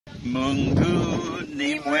Mungu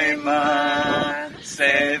ni mwema,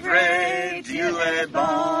 c'est vrai, Dieu est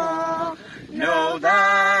bon. Know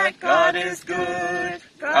that God is good,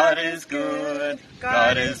 God is good,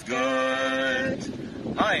 God is good.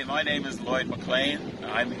 Hi, my name is Lloyd MacLean.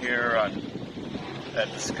 I'm here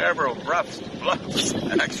at the Scarborough Bluffs,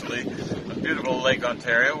 actually, a beautiful Lake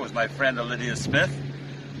Ontario, with my friend Alydia Smith.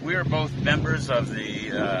 We are both members of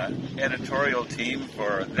the editorial team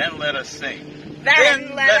for Then Let Us Sing.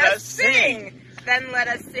 Then let us sing! Then Let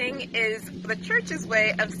Us Sing is the church's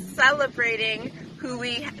way of celebrating who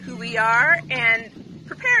we are and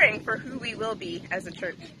preparing for who we will be as a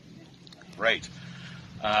church. Right.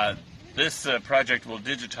 This project will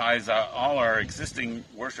digitize all our existing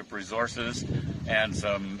worship resources and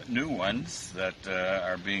some new ones that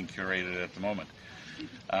are being curated at the moment.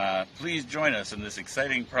 Please join us in this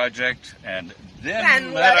exciting project, and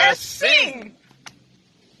then let us sing!